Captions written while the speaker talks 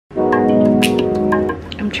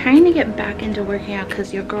I'm trying to get back into working out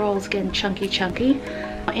because your girl's getting chunky.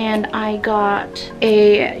 And I got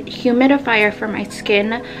a humidifier for my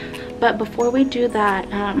skin. But before we do that,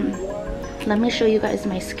 let me show you guys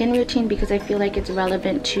my skin routine because I feel like it's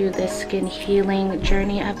relevant to this skin healing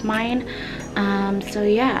journey of mine. So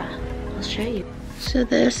yeah, I'll show you. So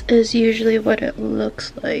this is usually what it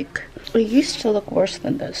looks like. It used to look worse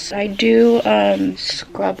than this. I do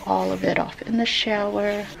scrub all of it off in the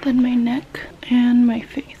shower. Then my neck and my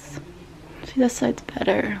face. See, this side's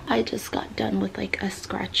better. I just got done with like a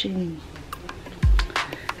scratching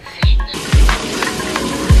thing.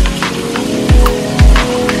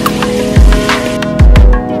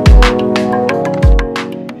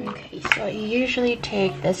 Okay, so I usually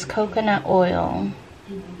take this coconut oil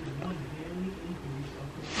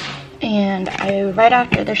and right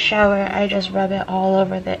after the shower, I just rub it all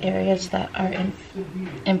over the areas that are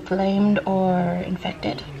inflamed or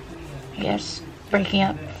infected. Yes, breaking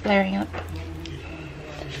up, flaring up.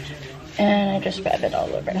 And I just rub it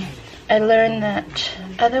all over. I learned that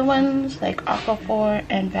other ones like Aquaphor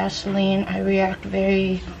and Vaseline, I react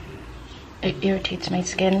it irritates my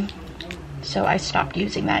skin. So I stopped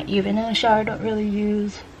using that. Even in the shower, I don't really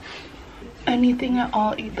use anything at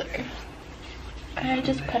all either. I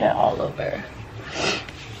just put it all over.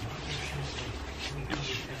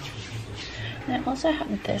 And I also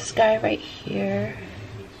have this guy right here,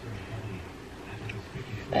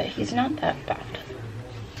 but he's not that bad.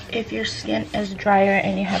 If your skin is drier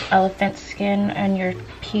and you have elephant skin and you're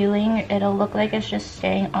peeling, it'll look like it's just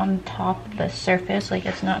staying on top of the surface, like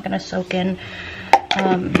it's not gonna soak in,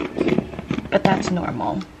 but that's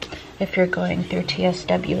normal if you're going through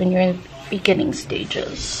TSW and you're in beginning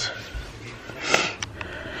stages.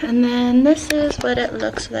 And then this is what it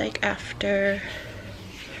looks like after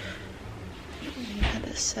the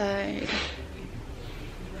other side.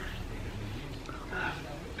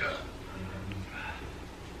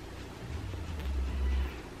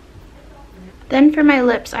 Then for my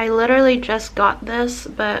lips, I literally just got this,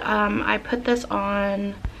 but I put this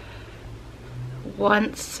on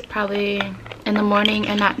once, probably in the morning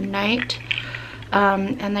and at night.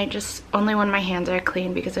 And I just, only when my hands are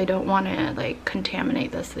clean because I don't want to like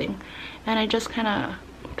contaminate this thing. And I just kind of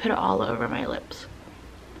put it all over my lips.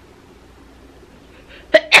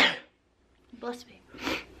 Bless me.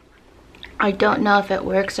 I don't know if it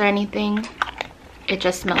works or anything. It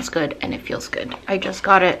just smells good and it feels good. I just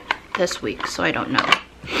got it this week, so I don't know.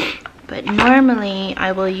 But normally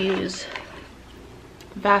I will use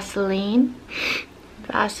Vaseline.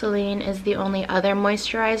 Vaseline is the only other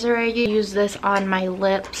moisturizer I use. This on my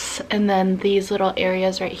lips and then these little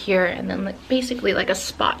areas right here, and then like basically like a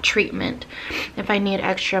spot treatment if I need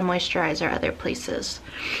extra moisturizer other places.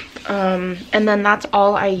 And then that's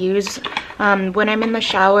all I use. When I'm in the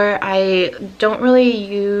shower, I don't really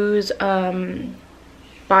use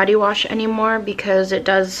body wash anymore because it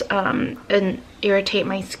does irritate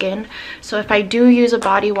my skin. So if I do use a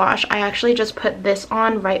body wash, I actually just put this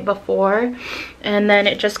on right before, and then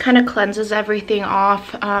it just kind of cleanses everything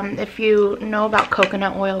off. If you know about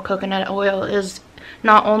coconut oil is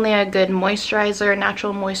not only a good moisturizer,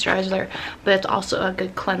 natural moisturizer, but it's also a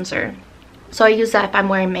good cleanser. So I use that if I'm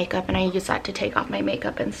wearing makeup, and I use that to take off my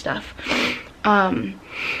makeup and stuff. But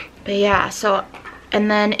yeah, so and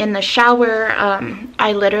then in the shower,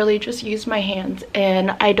 I literally just use my hands,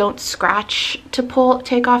 and I don't scratch to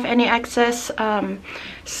take off any excess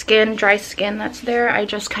dry skin that's there. I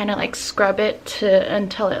just kind of like scrub it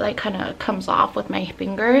until it like kind of comes off with my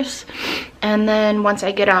fingers. And then once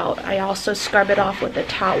I get out, I also scrub it off with a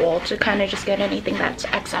towel to kind of just get anything that's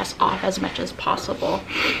excess off as much as possible.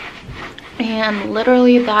 And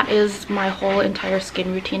literally that is my whole entire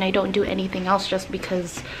skin routine. I don't do anything else just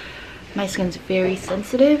because my skin's very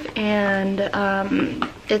sensitive, and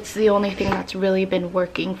it's the only thing that's really been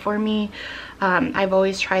working for me. I've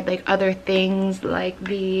always tried like other things like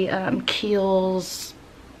the Kiehl's,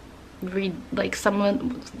 like some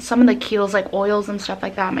of the Kiehl's like oils and stuff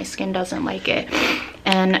like that. My skin doesn't like it,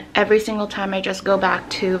 and every single time I just go back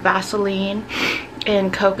to Vaseline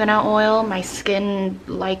and coconut oil, my skin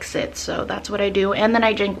likes it, so that's what I do. And then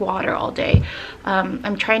I drink water all day.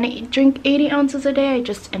 I'm trying to drink 80 ounces a day. I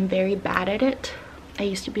just am very bad at it. I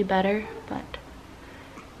used to be better, but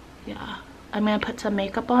yeah. I'm gonna put some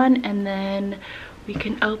makeup on, and then we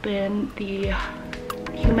can open the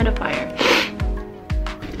humidifier.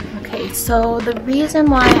 Okay, so the reason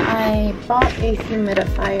why I bought a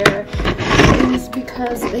humidifier is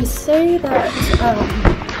because they say that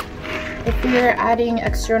if you're adding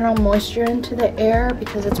external moisture into the air,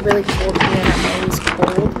 because it's really cold here and I'm always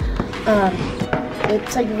cold,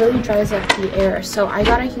 it's like really dries up the air. So I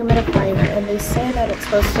got a humidifier, and they say that it's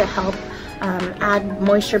supposed to help add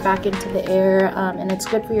moisture back into the air, and it's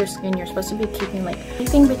good for your skin. You're supposed to be keeping like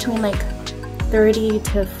anything between like 30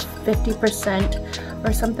 to 50%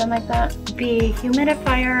 or something like that. The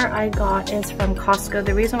humidifier I got is from Costco.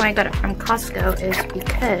 The reason why I got it from Costco is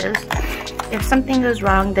because if something goes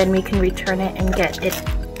wrong, then we can return it and get it,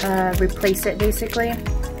 replace it basically.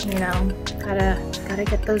 You know, gotta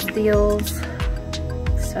get those deals.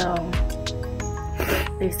 So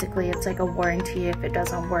basically it's like a warranty. If it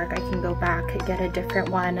doesn't work, I can go back and get a different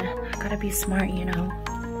one. I gotta be smart, you know.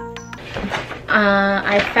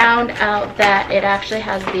 I found out that it actually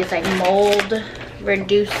has these like mold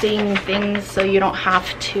reducing things, so you don't have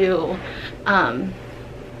to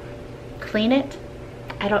clean it.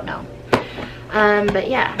 I don't know. But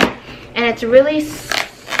yeah, and it's really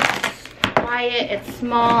quiet, it's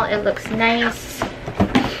small, it looks nice,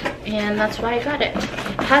 and that's why I got it.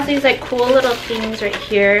 It has these like cool little things right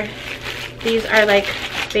here. These are like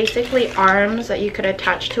basically arms that you could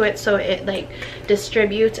attach to it, so it like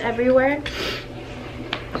distributes everywhere.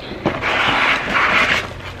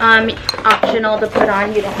 Optional to put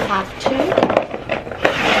on, you don't have to.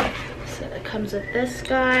 So it comes with this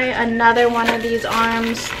guy, another one of these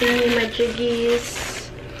arms thingy majiggies.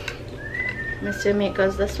 I'm assuming it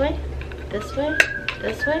goes this way, this way,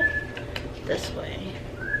 this way, this way,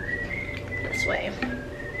 this way,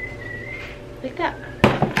 like that.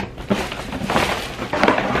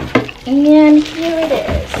 And here it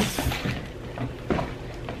is.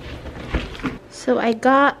 So I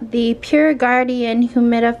got the PureGuardian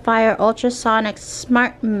Humidifier Ultrasonic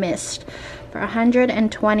Smart Mist for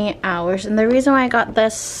 120 hours. And the reason why I got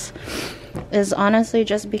this is honestly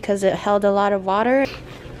just because it held a lot of water.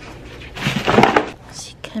 So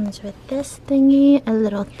it comes with this thingy, a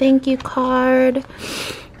little thank you card.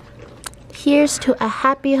 Here's to a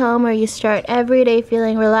happy home where you start every day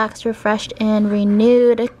feeling relaxed, refreshed, and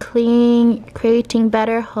renewed, clean, creating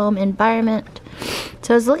better home environment.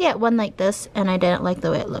 So I was looking at one like this, and I didn't like the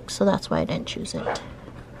way it looked, so that's why I didn't choose it.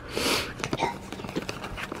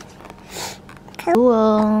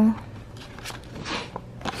 Cool.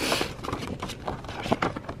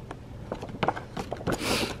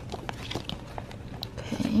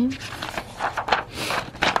 Okay.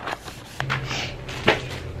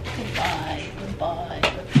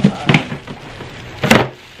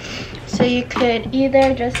 So you could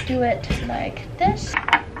either just do it like this,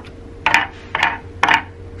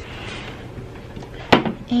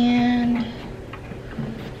 and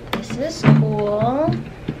this is cool.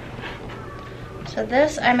 So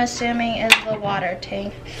this, I'm assuming, is the water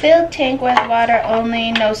tank. Filled tank with water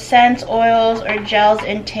only, no scents, oils, or gels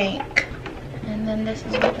in tank. And then this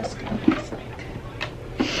is what this kind of looks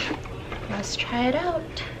like. Let's try it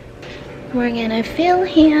out. We're gonna fill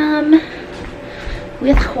him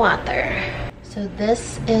with water. So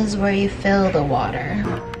this is where you fill the water.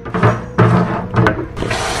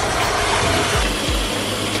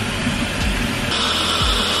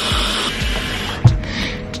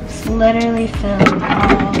 It's literally filled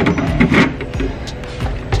all the way.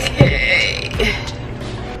 Okay.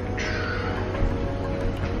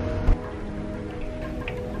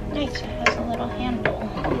 Nice, it has a little handle.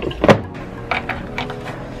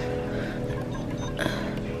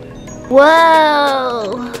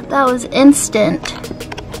 Whoa, that was instant.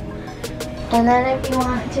 And then if you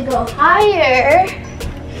want to go higher,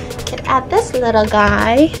 you can add this little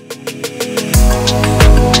guy.